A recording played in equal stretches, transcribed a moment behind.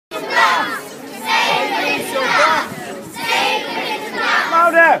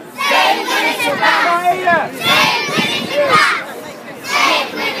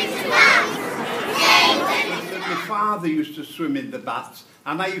used to swim in the baths,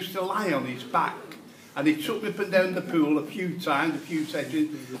 and I used to lie on his back. And he took me up and down the pool a few times, a few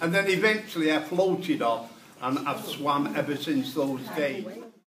sessions, and then eventually I floated off, and I've swam ever since those days.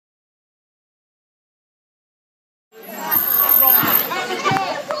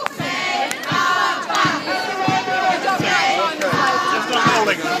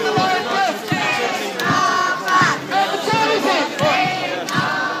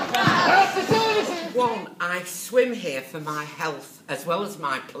 I swim here for my health as well as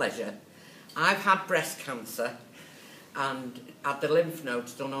my pleasure. I've had breast cancer and had the lymph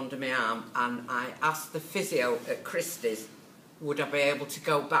nodes done under my arm, and I asked the physio at Christie's would I be able to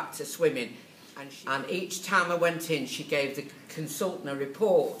go back to swimming, and each time I went in she gave the consultant a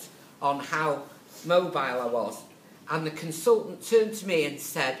report on how mobile I was, and the consultant turned to me and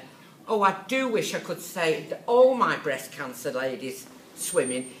said, "Oh, I do wish I could say that all my breast cancer ladies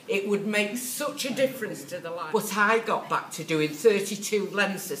swimming, it would make such a difference to the life." But I got back to doing 32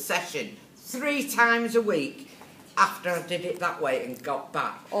 lengths a session 3 times a week after I did it that way and got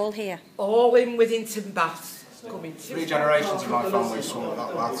back. All here? All in Withington baths. Coming to 3 generations of my family swum at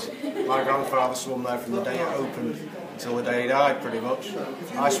that bath. My grandfather swum there from the day it opened until the day he died, pretty much.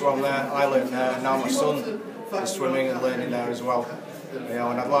 I swam there, I learned there, and now my son is swimming and learning there as well. You know,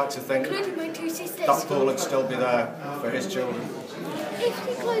 and I'd like to think that pool would still be there for his children. If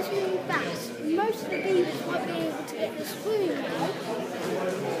they close the baths, most of the beavers won't be able to get the swim now.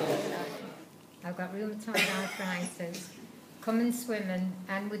 I've got rheumatoid arthritis, common swimming,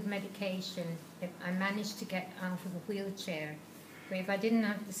 and with medication, if I managed to get out of a wheelchair. But if I didn't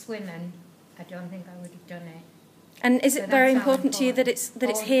have the swimming, I don't think I would have done it. And is it very important to you that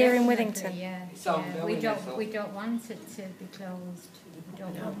it's here in Withington? Yeah. We don't want it to be closed. We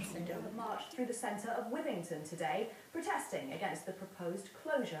don't want it. March through the centre of Withington today, protesting against the proposed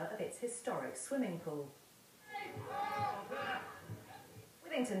closure of its historic swimming pool.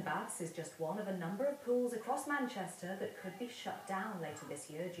 Withington Baths is just one of a number of pools across Manchester that could be shut down later this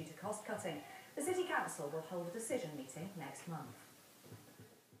year due to cost cutting. The City Council will hold a decision meeting next month.